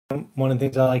One of the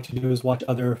things I like to do is watch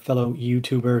other fellow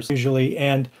YouTubers usually.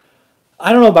 And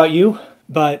I don't know about you,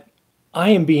 but I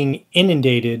am being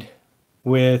inundated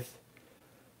with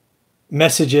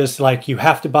messages like you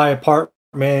have to buy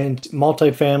apartment,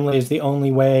 multifamily is the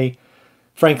only way.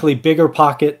 Frankly, Bigger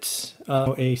Pockets,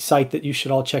 a site that you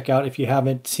should all check out if you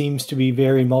haven't, seems to be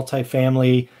very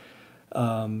multifamily.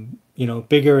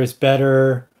 Bigger is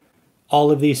better,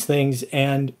 all of these things.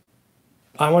 And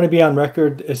I want to be on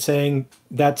record as saying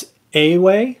that's a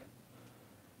way.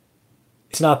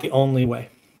 It's not the only way.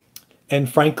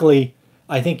 And frankly,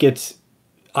 I think it's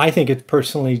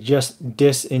personally just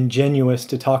disingenuous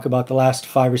to talk about the last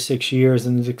 5 or 6 years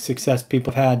and the success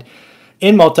people have had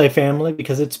in multifamily,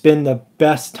 because it's been the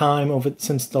best time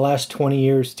since the last 20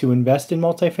 years to invest in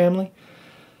multifamily.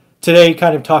 Today,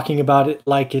 kind of talking about it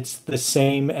like it's the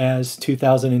same as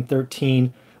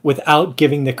 2013 without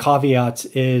giving the caveats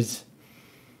is,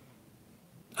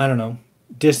 I don't know,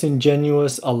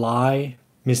 disingenuous, a lie,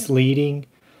 misleading.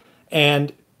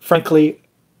 And frankly,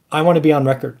 I want to be on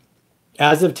record.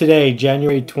 As of today,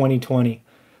 January 2020,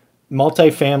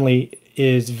 multifamily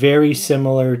is very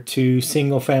similar to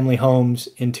single family homes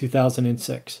in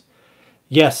 2006.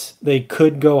 Yes, they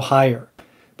could go higher.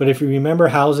 But if you remember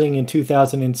housing in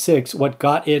 2006, what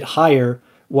got it higher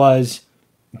was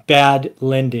bad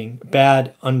lending,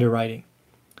 bad underwriting.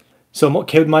 So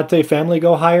could multifamily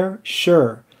go higher?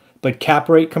 Sure. But cap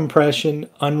rate compression,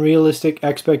 unrealistic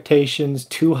expectations,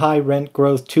 too high rent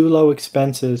growth, too low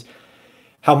expenses.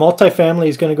 How multifamily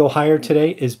is going to go higher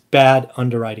today is bad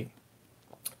underwriting.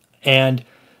 And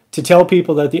to tell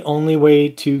people that the only way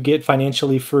to get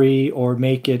financially free or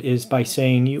make it is by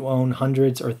saying you own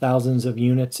hundreds or thousands of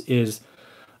units is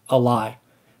a lie.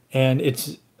 And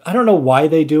I don't know why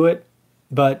they do it,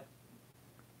 but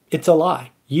it's a lie.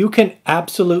 You can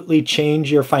absolutely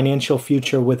change your financial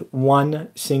future with one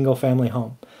single family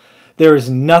home. There is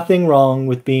nothing wrong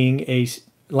with being a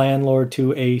landlord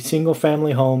to a single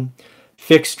family home,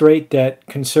 fixed rate debt,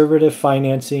 conservative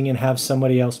financing, and have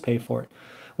somebody else pay for it.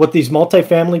 What these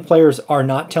multifamily players are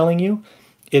not telling you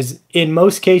is in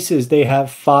most cases they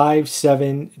have 5,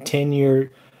 7,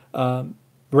 10-year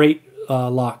rate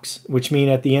locks, which mean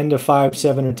at the end of 5,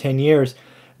 7, or 10 years,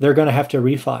 they're going to have to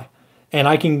refi. And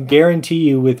I can guarantee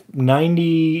you with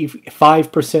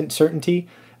 95% certainty,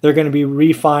 they're going to be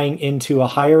refining into a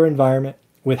higher environment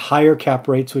with higher cap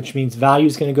rates, which means value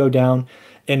is going to go down.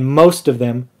 And most of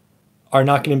them are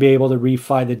not going to be able to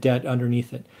refi the debt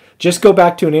underneath it. Just go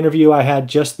back to an interview I had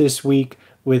just this week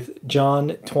with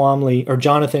Jonathan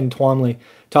Twombly,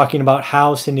 talking about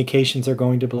how syndications are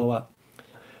going to blow up.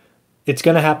 It's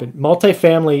going to happen.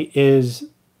 Multifamily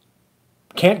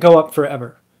can't go up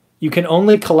forever. You can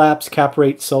only collapse cap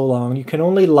rates so long. You can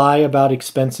only lie about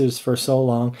expenses for so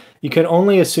long. You can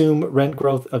only assume rent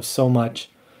growth of so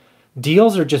much.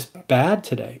 Deals are just bad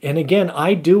today. And again,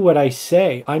 I do what I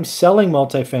say. I'm selling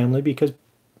multifamily because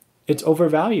it's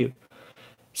overvalued.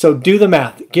 So do the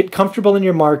math. Get comfortable in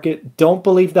your market. Don't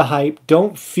believe the hype.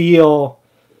 Don't feel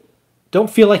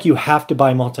like you have to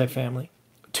buy multifamily.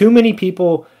 Too many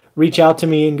people reach out to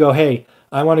me and go, "Hey,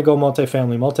 I want to go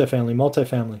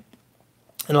multifamily."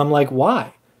 And I'm like,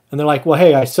 "Why?" And they're like, "Well,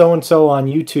 hey, I so-and-so on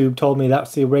YouTube told me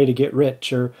that's the way to get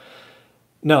rich." Or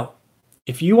no.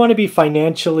 If you want to be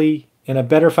financially in a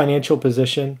better financial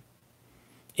position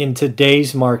in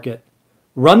today's market,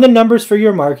 run the numbers for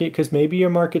your market, because maybe your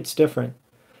market's different.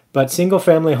 But single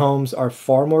family homes are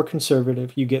far more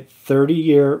conservative. You get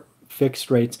 30-year fixed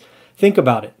rates. Think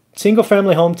about it. Single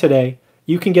family home today,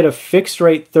 you can get a fixed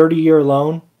rate 30-year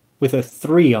loan with a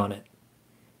 3 on it.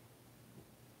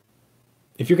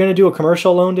 If you're going to do a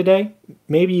commercial loan today,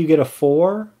 maybe you get a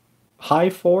 4, high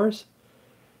 4s.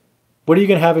 What are you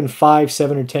going to have in 5,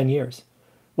 7, or 10 years?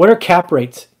 What are cap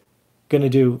rates going to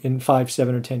do in 5,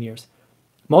 7, or 10 years?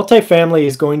 Multifamily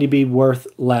is going to be worth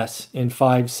less in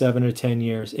 5, 7, or 10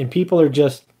 years. And people they're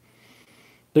just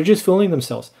fooling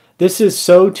themselves. This is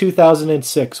so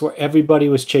 2006, where everybody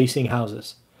was chasing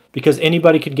houses because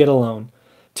anybody could get a loan.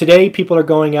 Today, people are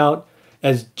going out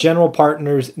as general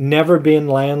partners, never been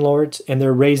landlords, and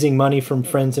they're raising money from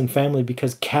friends and family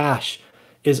because cash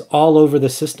is all over the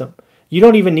system. You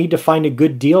don't even need to find a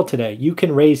good deal today. You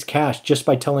can raise cash just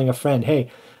by telling a friend, "Hey,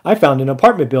 I found an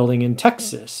apartment building in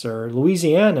Texas or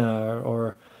Louisiana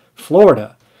or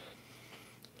Florida."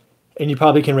 And you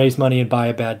probably can raise money and buy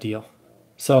a bad deal.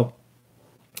 So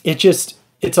it's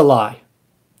a lie.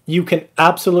 You can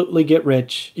absolutely get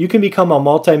rich. You can become a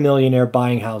multimillionaire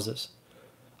buying houses.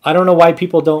 I don't know why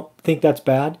people don't think that's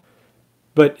bad,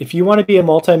 but if you want to be a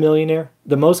multimillionaire,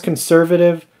 the most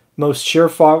conservative, most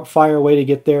surefire way to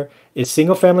get there is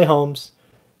single family homes,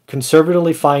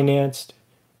 conservatively financed,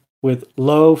 with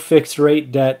low fixed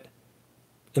rate debt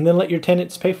and then let your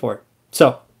tenants pay for it.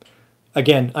 So,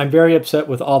 again, I'm very upset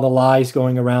with all the lies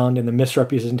going around and the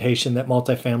misrepresentation that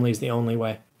multifamily is the only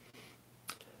way.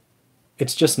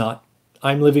 It's just not.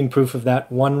 I'm living proof of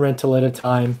that, one rental at a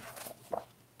time.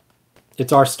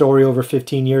 It's our story over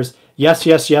 15 years. Yes,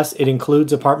 it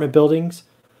includes apartment buildings,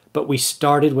 but we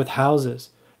started with houses.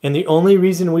 And the only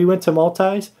reason we went to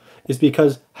multis is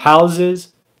because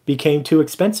houses became too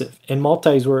expensive and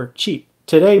multis were cheap.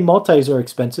 Today, multis are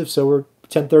expensive, so we're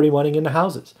 1031ing into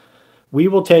houses. We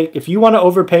will take, if you want to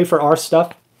overpay for our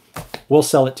stuff, we'll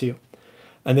sell it to you.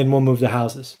 And then we'll move to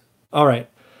houses. All right.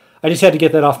 I just had to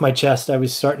get that off my chest. I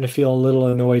was starting to feel a little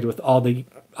annoyed with all the,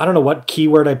 I don't know what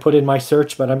keyword I put in my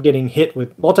search, but I'm getting hit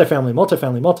with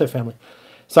multifamily.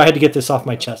 So I had to get this off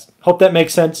my chest. Hope that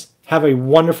makes sense. Have a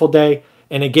wonderful day.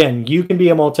 And again, you can be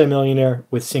a multimillionaire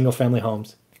with single family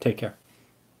homes. Take care.